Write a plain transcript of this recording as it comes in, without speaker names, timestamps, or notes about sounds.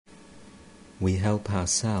we help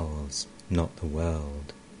ourselves, not the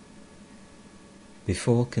world.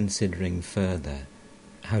 Before considering further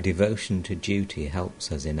how devotion to duty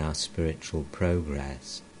helps us in our spiritual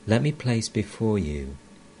progress, let me place before you,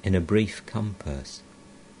 in a brief compass,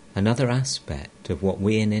 another aspect of what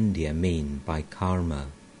we in India mean by karma.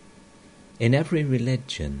 In every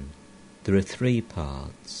religion, there are three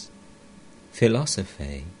parts: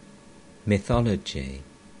 philosophy, mythology,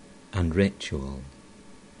 and ritual.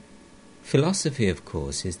 Philosophy, of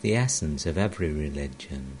course, is the essence of every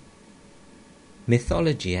religion.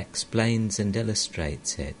 Mythology explains and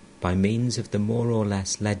illustrates it by means of the more or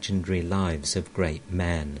less legendary lives of great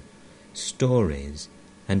men, stories,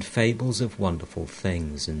 and fables of wonderful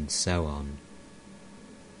things, and so on.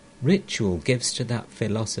 Ritual gives to that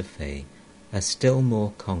philosophy a still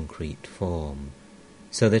more concrete form,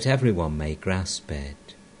 so that everyone may grasp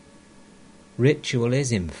it. Ritual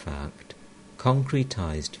is, in fact,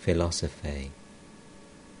 concretized philosophy.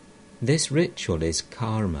 This ritual is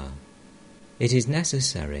karma. It is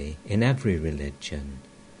necessary in every religion,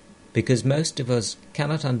 because most of us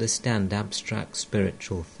cannot understand abstract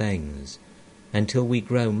spiritual things until we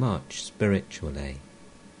grow much spiritually.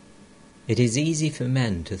 It is easy for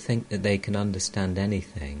men to think that they can understand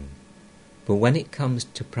anything, but when it comes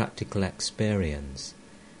to practical experience,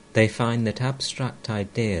 they find that abstract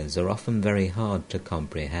ideas are often very hard to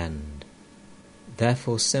comprehend.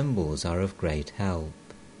 Therefore symbols are of great help,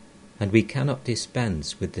 and we cannot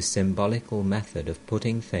dispense with the symbolical method of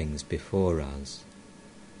putting things before us.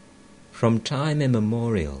 From time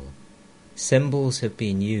immemorial, symbols have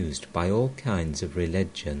been used by all kinds of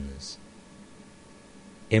religions.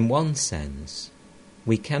 In one sense,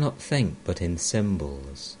 we cannot think but in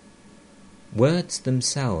symbols. Words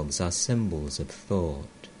themselves are symbols of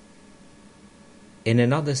thought. In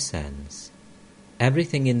another sense,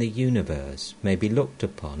 everything in the universe may be looked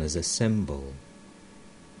upon as a symbol.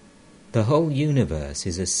 The whole universe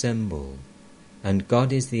is a symbol, and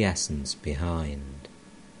God is the essence behind.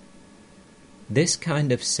 This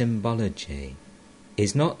kind of symbology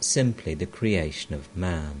is not simply the creation of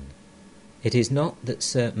man. It is not that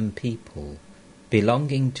certain people,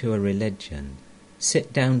 belonging to a religion,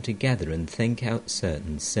 sit down together and think out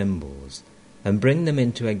certain symbols and bring them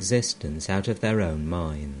into existence out of their own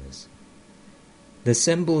minds. The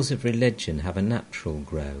symbols of religion have a natural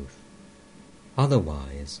growth.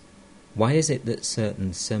 Otherwise, why is it that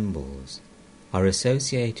certain symbols are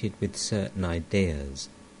associated with certain ideas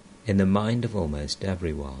in the mind of almost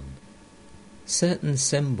everyone? Certain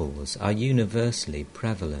symbols are universally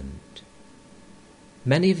prevalent.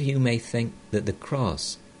 Many of you may think that the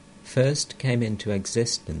cross first came into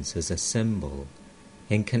existence as a symbol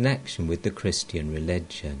in connection with the Christian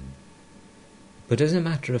religion. But as a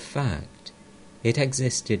matter of fact, it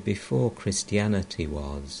existed before Christianity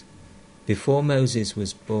was, before Moses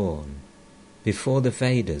was born, before the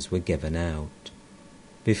Vedas were given out,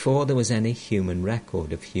 before there was any human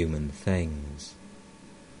record of human things.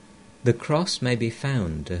 The cross may be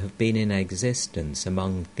found to have been in existence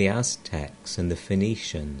among the Aztecs and the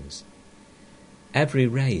Phoenicians. Every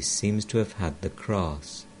race seems to have had the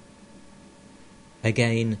cross.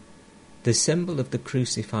 Again, the symbol of the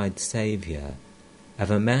crucified Saviour,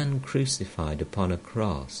 of a man crucified upon a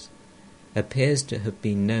cross, appears to have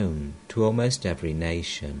been known to almost every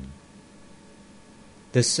nation.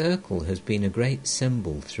 The circle has been a great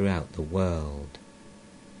symbol throughout the world.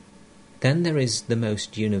 Then there is the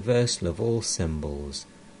most universal of all symbols,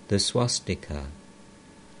 the swastika.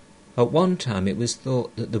 At one time it was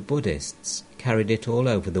thought that the Buddhists carried it all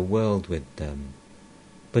over the world with them,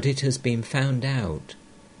 but it has been found out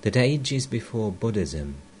that ages before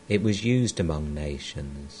Buddhism it was used among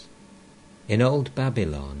nations. In old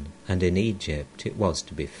Babylon and in Egypt it was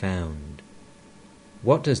to be found.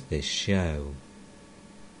 What does this show?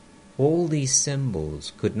 All these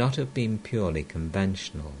symbols could not have been purely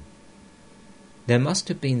conventional. There must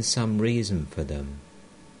have been some reason for them,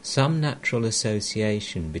 some natural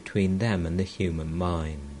association between them and the human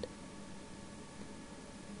mind.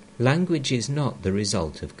 Language is not the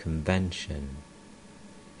result of convention.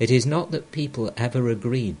 It is not that people ever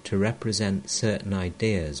agreed to represent certain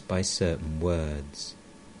ideas by certain words.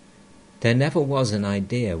 There never was an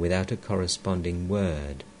idea without a corresponding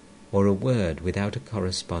word, or a word without a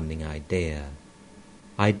corresponding idea.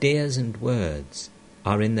 Ideas and words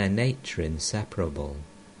are in their nature inseparable.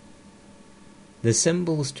 The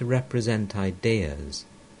symbols to represent ideas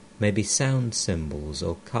may be sound symbols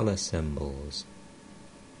or colour symbols.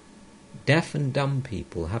 Deaf and dumb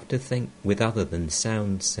people have to think with other than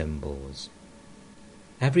sound symbols.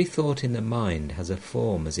 Every thought in the mind has a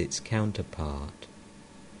form as its counterpart.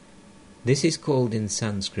 This is called in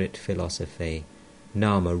Sanskrit philosophy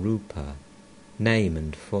nama rupa, name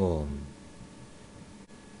and form.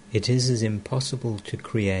 It is as impossible to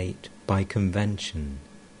create by convention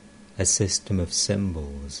a system of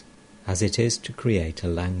symbols as it is to create a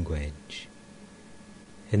language.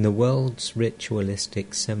 In the world's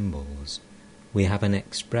ritualistic symbols, we have an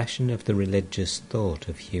expression of the religious thought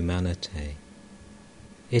of humanity.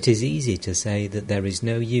 It is easy to say that there is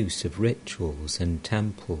no use of rituals and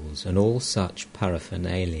temples and all such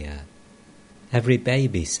paraphernalia. Every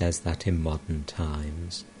baby says that in modern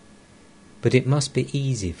times. But it must be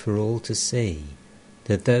easy for all to see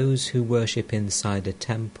that those who worship inside a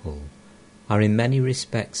temple are in many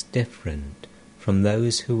respects different from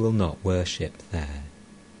those who will not worship there.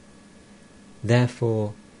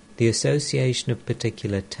 Therefore, the association of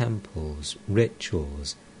particular temples,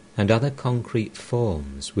 rituals, and other concrete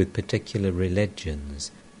forms with particular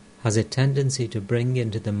religions has a tendency to bring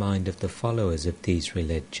into the mind of the followers of these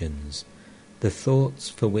religions the thoughts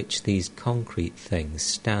for which these concrete things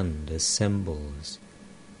stand as symbols,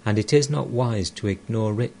 and it is not wise to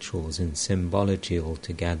ignore rituals and symbology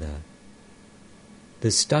altogether.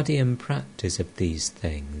 The study and practice of these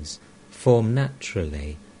things form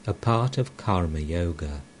naturally a part of karma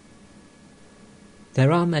yoga.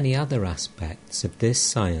 There are many other aspects of this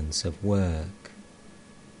science of work.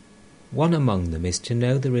 One among them is to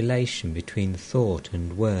know the relation between thought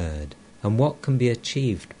and word, and what can be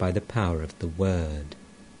achieved by the power of the word.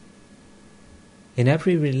 In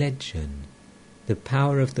every religion, the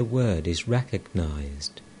power of the word is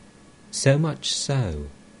recognized, so much so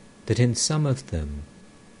that in some of them,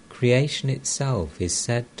 creation itself is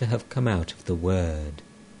said to have come out of the word.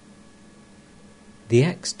 The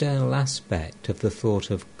external aspect of the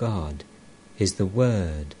thought of God is the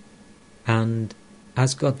word, and,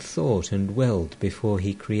 as God thought and willed before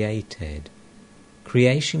he created,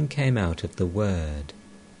 creation came out of the word.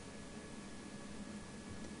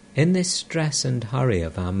 In this stress and hurry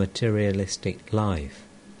of our materialistic life,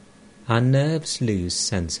 our nerves lose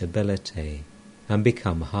sensibility and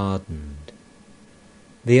become hardened.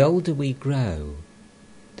 The older we grow,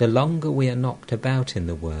 the longer we are knocked about in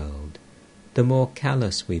the world, the more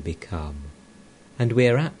callous we become, and we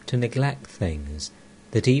are apt to neglect things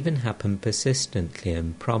that even happen persistently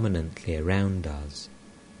and prominently around us.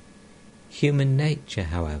 Human nature,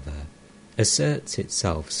 however, asserts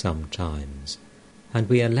itself sometimes, and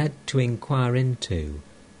we are led to inquire into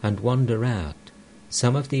and wonder at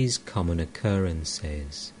some of these common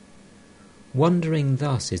occurrences. Wondering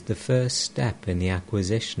thus is the first step in the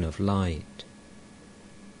acquisition of light.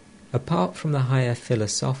 Apart from the higher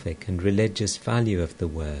philosophic and religious value of the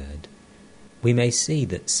word, we may see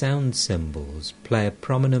that sound symbols play a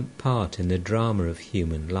prominent part in the drama of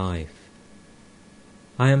human life.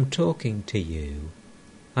 I am talking to you.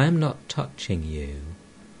 I am not touching you.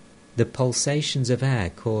 The pulsations of air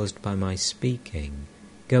caused by my speaking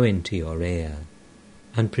go into your ear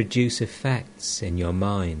and produce effects in your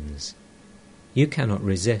minds. You cannot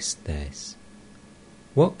resist this.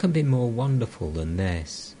 What can be more wonderful than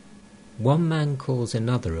this? One man calls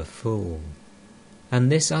another a fool,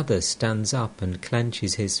 and this other stands up and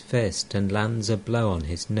clenches his fist and lands a blow on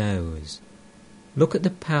his nose. Look at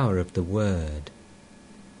the power of the word.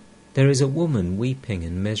 There is a woman weeping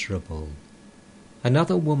and miserable.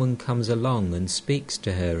 Another woman comes along and speaks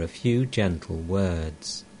to her a few gentle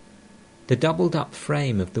words. The doubled-up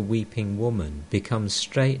frame of the weeping woman becomes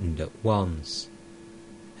straightened at once.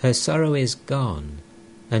 Her sorrow is gone,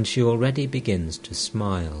 and she already begins to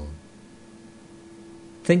smile.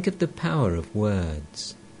 Think of the power of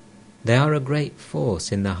words. They are a great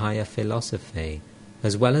force in the higher philosophy,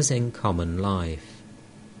 as well as in common life.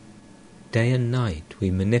 Day and night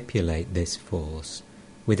we manipulate this force,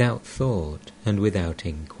 without thought and without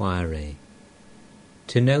inquiry.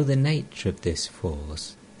 To know the nature of this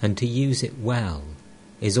force and to use it well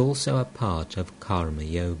is also a part of karma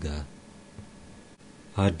yoga.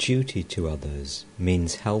 Our duty to others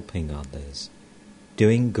means helping others,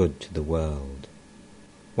 doing good to the world.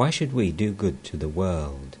 Why should we do good to the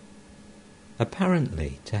world?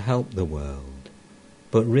 Apparently to help the world,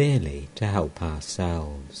 but really to help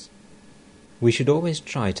ourselves. We should always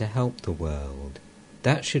try to help the world.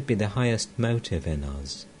 That should be the highest motive in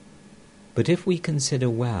us. But if we consider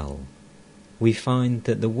well, we find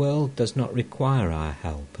that the world does not require our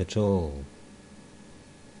help at all.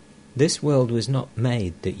 This world was not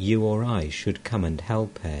made that you or I should come and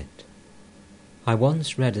help it. I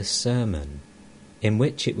once read a sermon in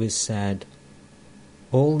which it was said,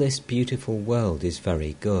 "All this beautiful world is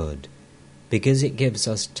very good, because it gives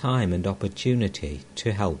us time and opportunity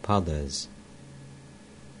to help others."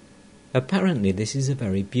 Apparently this is a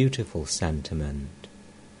very beautiful sentiment,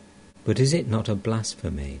 but is it not a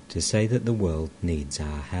blasphemy to say that the world needs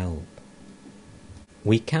our help?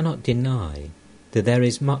 We cannot deny that there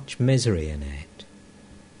is much misery in it.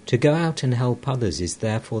 To go out and help others is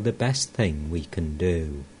therefore the best thing we can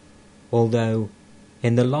do, although,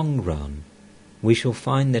 in the long run, we shall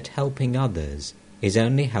find that helping others is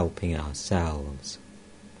only helping ourselves.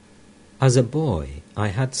 As a boy, I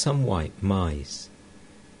had some white mice.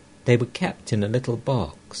 They were kept in a little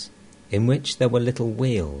box in which there were little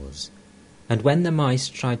wheels, and when the mice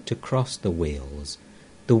tried to cross the wheels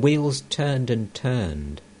turned and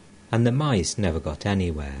turned, and the mice never got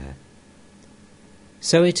anywhere.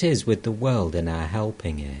 So it is with the world and our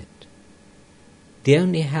helping it. The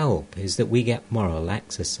only help is that we get moral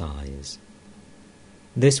exercise.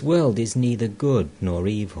 This world is neither good nor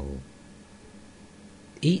evil.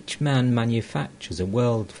 Each man manufactures a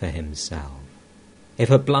world for himself. If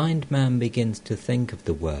a blind man begins to think of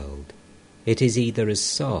the world, it is either as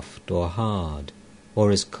soft or hard, or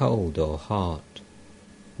as cold or hot.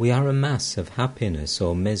 We are a mass of happiness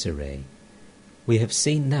or misery. We have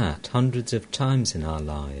seen that hundreds of times in our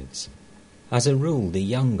lives. As a rule, the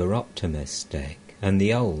young are optimistic and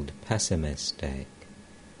the old pessimistic.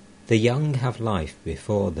 The young have life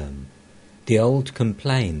before them. The old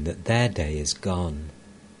complain that their day is gone.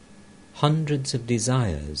 Hundreds of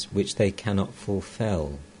desires which they cannot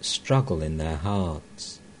fulfill struggle in their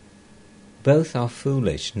hearts. Both are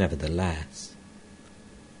foolish nevertheless.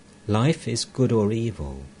 Life is good or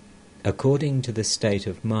evil, according to the state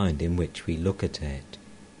of mind in which we look at it.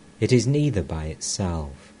 It is neither by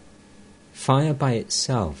itself. Fire by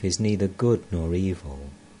itself is neither good nor evil.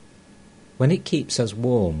 When it keeps us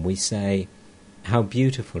warm, we say, "How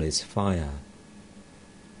beautiful is fire."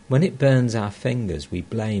 When it burns our fingers, we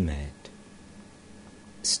blame it.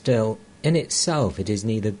 Still, in itself it is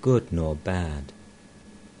neither good nor bad.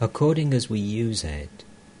 According as we use it,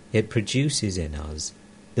 it produces in us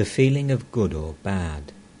the feeling of good or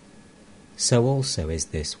bad. So also is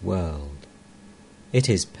this world. It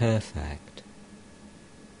is perfect.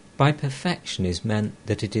 By perfection is meant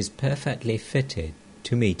that it is perfectly fitted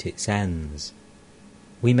to meet its ends.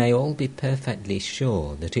 We may all be perfectly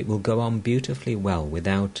sure that it will go on beautifully well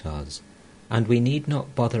without us, and we need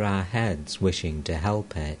not bother our heads wishing to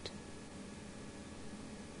help it.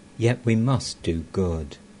 Yet we must do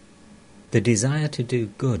good. The desire to do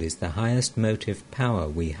good is the highest motive power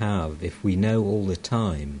we have if we know all the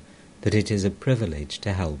time that it is a privilege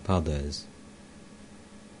to help others.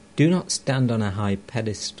 Do not stand on a high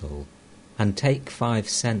pedestal and take 5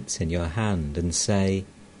 cents in your hand and say,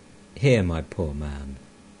 "Here, my poor man."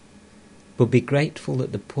 But be grateful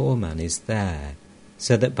that the poor man is there,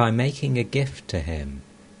 so that by making a gift to him,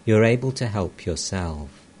 you are able to help yourself.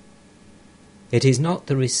 It is not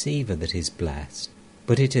the receiver that is blessed,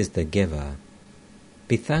 but it is the giver.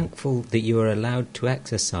 Be thankful that you are allowed to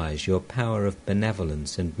exercise your power of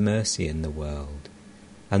benevolence and mercy in the world,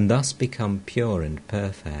 and thus become pure and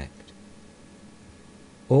perfect.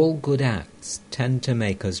 All good acts tend to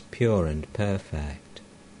make us pure and perfect.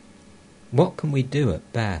 What can we do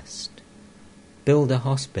at best? Build a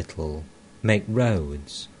hospital, make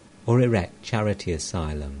roads, or erect charity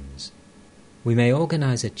asylums. We may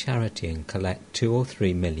organize a charity and collect $2 or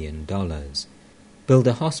 $3 million. Build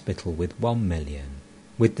a hospital with 1 million.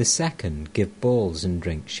 With the second, give balls and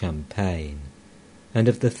drink champagne. And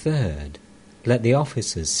of the third, let the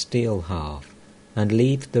officers steal half, and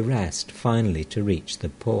leave the rest finally to reach the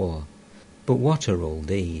poor. But what are all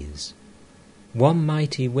these? One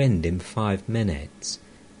mighty wind in 5 minutes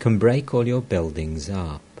can break all your buildings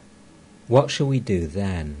up. What shall we do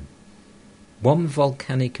then? One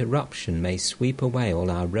volcanic eruption may sweep away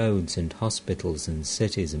all our roads and hospitals and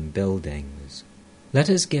cities and buildings. Let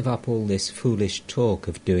us give up all this foolish talk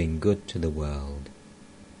of doing good to the world.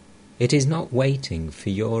 It is not waiting for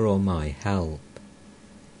your or my help.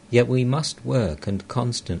 Yet we must work and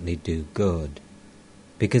constantly do good,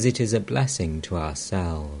 because it is a blessing to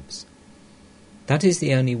ourselves. That is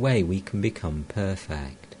the only way we can become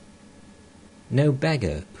perfect. No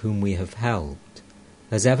beggar whom we have helped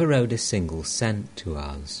has ever owed a single cent to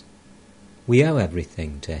us. We owe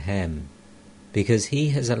everything to him, because he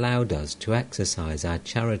has allowed us to exercise our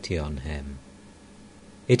charity on him.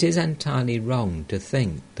 It is entirely wrong to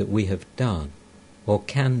think that we have done, or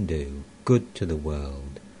can do, good to the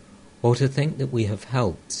world, or to think that we have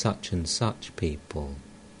helped such and such people.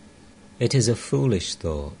 It is a foolish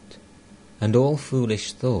thought, and all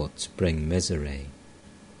foolish thoughts bring misery.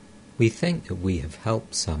 We think that we have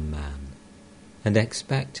helped some man, and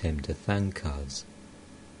expect him to thank us,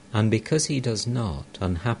 and because he does not,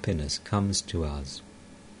 unhappiness comes to us.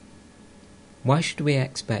 Why should we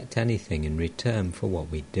expect anything in return for what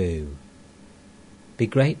we do? Be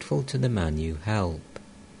grateful to the man you help.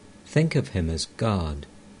 Think of him as God.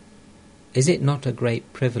 Is it not a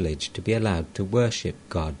great privilege to be allowed to worship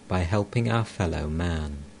God by helping our fellow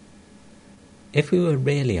man? If we were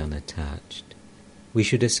really unattached, we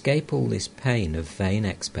should escape all this pain of vain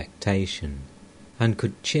expectation and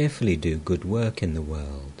could cheerfully do good work in the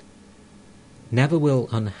world. Never will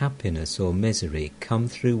unhappiness or misery come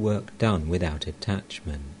through work done without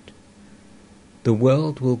attachment. The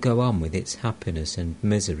world will go on with its happiness and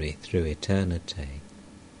misery through eternity.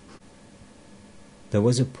 There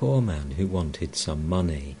was a poor man who wanted some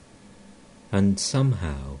money, and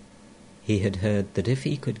somehow he had heard that if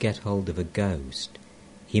he could get hold of a ghost,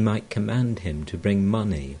 he might command him to bring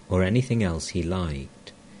money or anything else he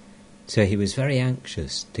liked. So he was very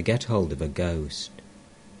anxious to get hold of a ghost.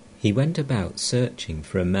 He went about searching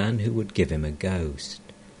for a man who would give him a ghost,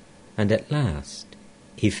 and at last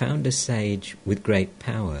he found a sage with great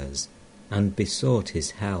powers and besought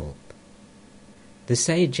his help. The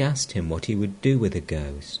sage asked him what he would do with a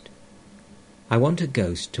ghost. "I want a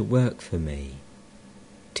ghost to work for me.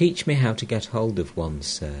 Teach me how to get hold of one,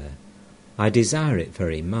 sir. I desire it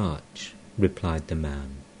very much," replied the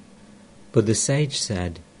man. But the sage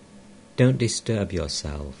said, "Don't disturb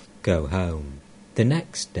yourself, go home." The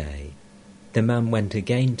next day the man went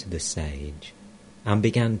again to the sage and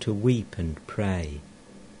began to weep and pray,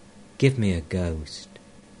 "Give me a ghost.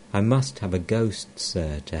 I must have a ghost,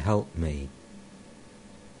 sir, to help me."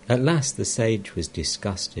 At last the sage was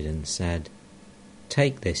disgusted and said,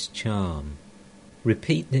 "Take this charm.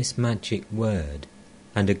 Repeat this magic word,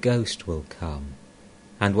 and a ghost will come,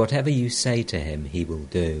 and whatever you say to him he will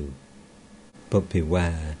do. But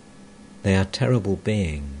beware, they are terrible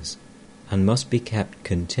beings, and must be kept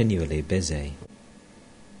continually busy.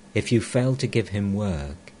 If you fail to give him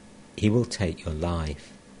work, he will take your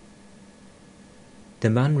life." The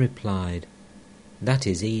man replied, "That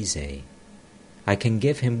is easy. I can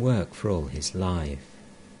give him work for all his life."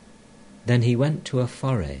 Then he went to a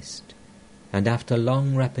forest, and after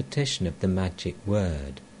long repetition of the magic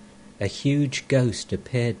word, a huge ghost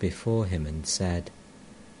appeared before him and said,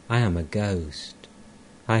 "I am a ghost.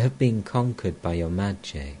 I have been conquered by your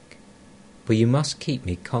magic, but you must keep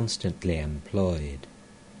me constantly employed.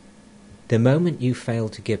 The moment you fail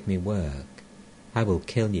to give me work, I will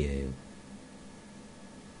kill you."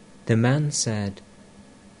 The man said,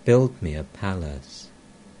 "Build me a palace."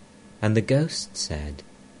 And the ghost said,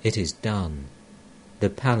 "It is done. The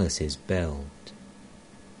palace is built."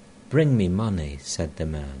 "Bring me money," said the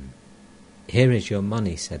man. "Here is your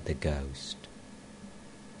money," said the ghost.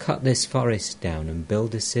 "Cut this forest down and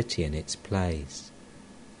build a city in its place."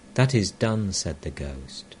 "That is done," said the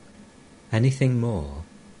ghost. "Anything more?"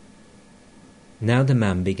 Now the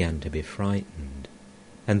man began to be frightened,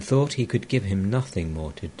 and thought he could give him nothing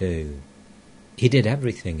more to do. He did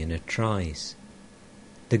everything in a trice.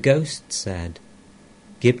 The ghost said,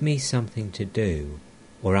 "Give me something to do,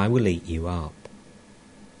 or I will eat you up."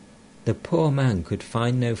 The poor man could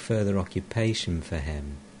find no further occupation for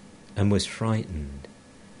him, and was frightened.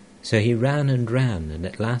 So he ran and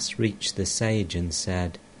at last reached the sage and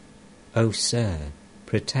said, "O sir,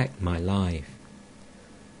 protect my life."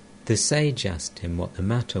 The sage asked him what the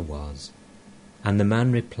matter was, and the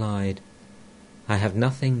man replied, "I have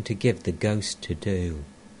nothing to give the ghost to do.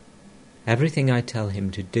 Everything I tell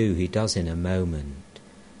him to do he does in a moment,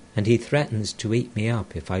 and he threatens to eat me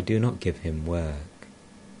up if I do not give him work."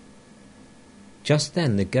 Just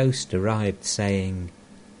then the ghost arrived, saying,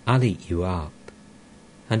 "I'll eat you up,"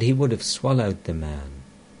 and he would have swallowed the man.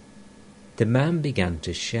 The man began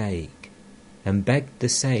to shake and begged the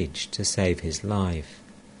sage to save his life.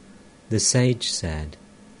 The sage said,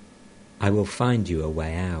 "I will find you a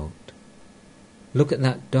way out. Look at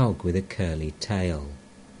that dog with a curly tail.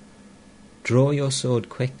 Draw your sword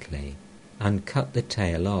quickly and cut the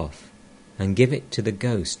tail off and give it to the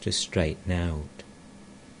ghost to straighten out."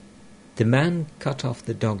 The man cut off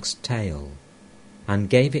the dog's tail and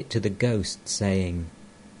gave it to the ghost, saying,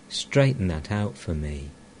 "Straighten that out for me."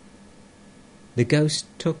 The ghost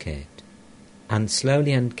took it and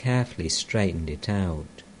slowly and carefully straightened it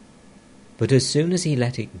out. But as soon as he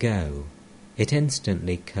let it go, it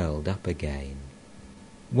instantly curled up again.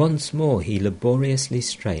 Once more he laboriously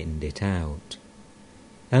straightened it out,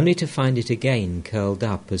 only to find it again curled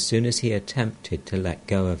up as soon as he attempted to let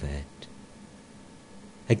go of it.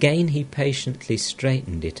 Again he patiently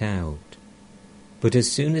straightened it out, but as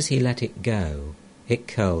soon as he let it go, it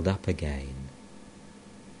curled up again.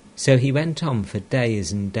 So he went on for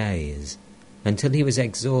days and days, until he was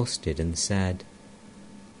exhausted and said,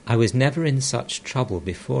 "I was never in such trouble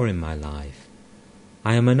before in my life,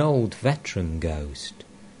 I am an old veteran ghost,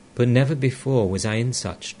 but never before was I in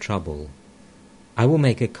such trouble. I will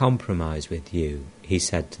make a compromise with you, he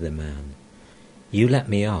said to the man. You let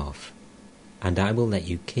me off, and I will let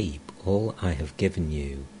you keep all I have given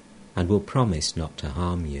you, and will promise not to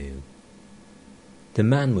harm you. The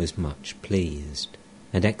man was much pleased,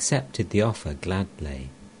 and accepted the offer gladly.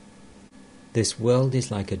 This world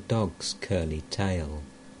is like a dog's curly tail,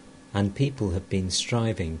 and people have been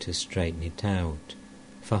striving to straighten it out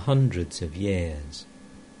for hundreds of years,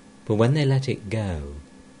 but when they let it go,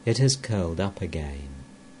 it has curled up again.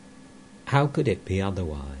 How could it be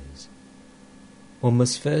otherwise? One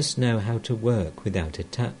must first know how to work without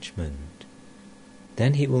attachment.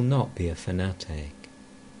 Then he will not be a fanatic.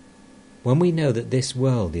 When we know that this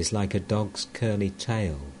world is like a dog's curly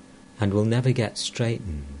tail and will never get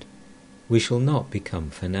straightened, we shall not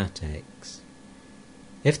become fanatics.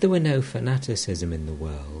 If there were no fanaticism in the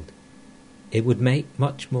world, it would make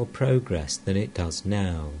much more progress than it does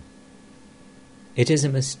now. It is a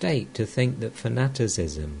mistake to think that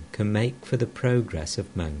fanaticism can make for the progress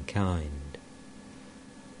of mankind.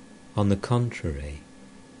 On the contrary,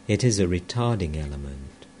 it is a retarding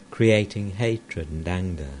element, creating hatred and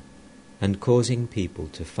anger, and causing people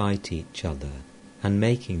to fight each other and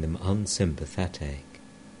making them unsympathetic.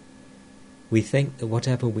 We think that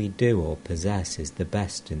whatever we do or possess is the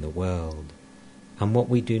best in the world, and what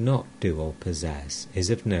we do not do or possess is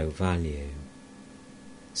of no value.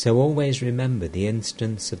 So always remember the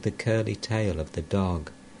instance of the curly tail of the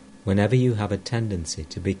dog whenever you have a tendency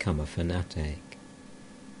to become a fanatic.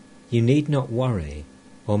 You need not worry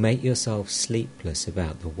or make yourself sleepless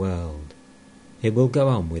about the world. It will go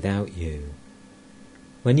on without you.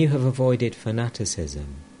 When you have avoided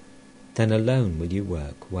fanaticism, then alone will you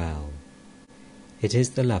work well. It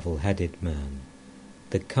is the level-headed man,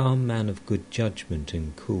 the calm man of good judgment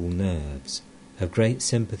and cool nerves, of great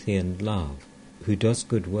sympathy and love, who does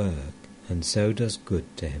good work and so does good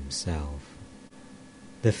to himself.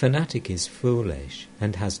 The fanatic is foolish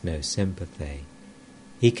and has no sympathy.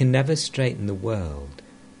 He can never straighten the world,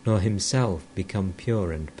 nor himself become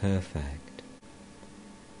pure and perfect.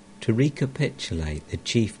 To recapitulate the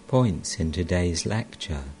chief points in today's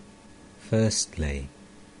lecture, firstly,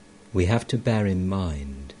 we have to bear in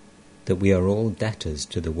mind that we are all debtors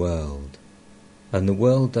to the world, and the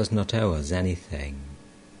world does not owe us anything.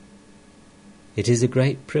 It is a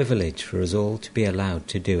great privilege for us all to be allowed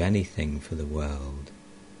to do anything for the world.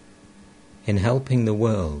 In helping the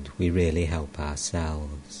world, we really help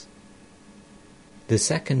ourselves. The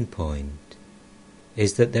second point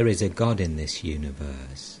is that there is a God in this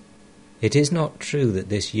universe. It is not true that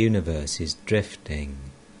this universe is drifting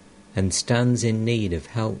and stands in need of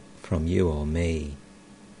help from you or me.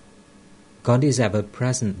 God is ever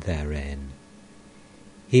present therein.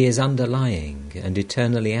 He is underlying and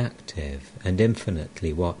eternally active and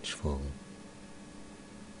infinitely watchful.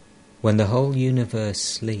 When the whole universe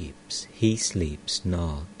sleeps, he sleeps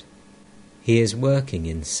not. He is working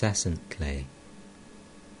incessantly.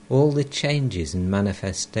 All the changes and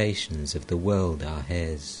manifestations of the world are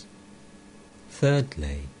his.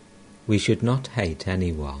 Thirdly, we should not hate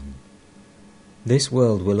anyone. This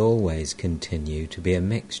world will always continue to be a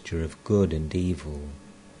mixture of good and evil.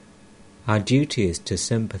 Our duty is to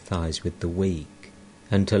sympathize with the weak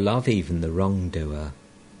and to love even the wrongdoer.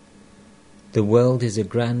 The world is a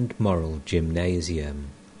grand moral gymnasium,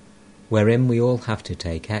 wherein we all have to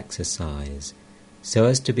take exercise so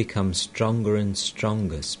as to become stronger and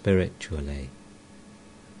stronger spiritually.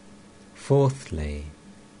 Fourthly,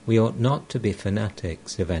 we ought not to be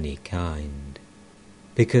fanatics of any kind,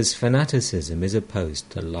 because fanaticism is opposed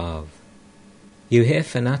to love. You hear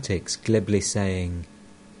fanatics glibly saying,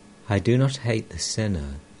 "I do not hate the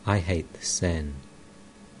sinner, I hate the sin."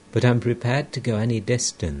 But I'm prepared to go any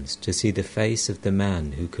distance to see the face of the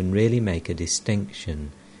man who can really make a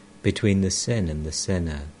distinction between the sin and the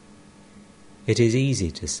sinner. It is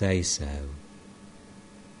easy to say so.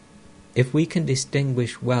 If we can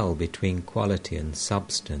distinguish well between quality and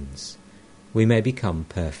substance, we may become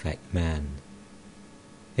perfect men.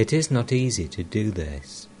 It is not easy to do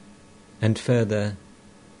this, and further,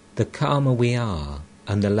 the calmer we are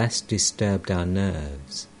and the less disturbed our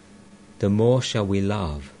nerves, the more shall we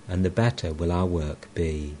love and the better will our work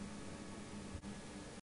be.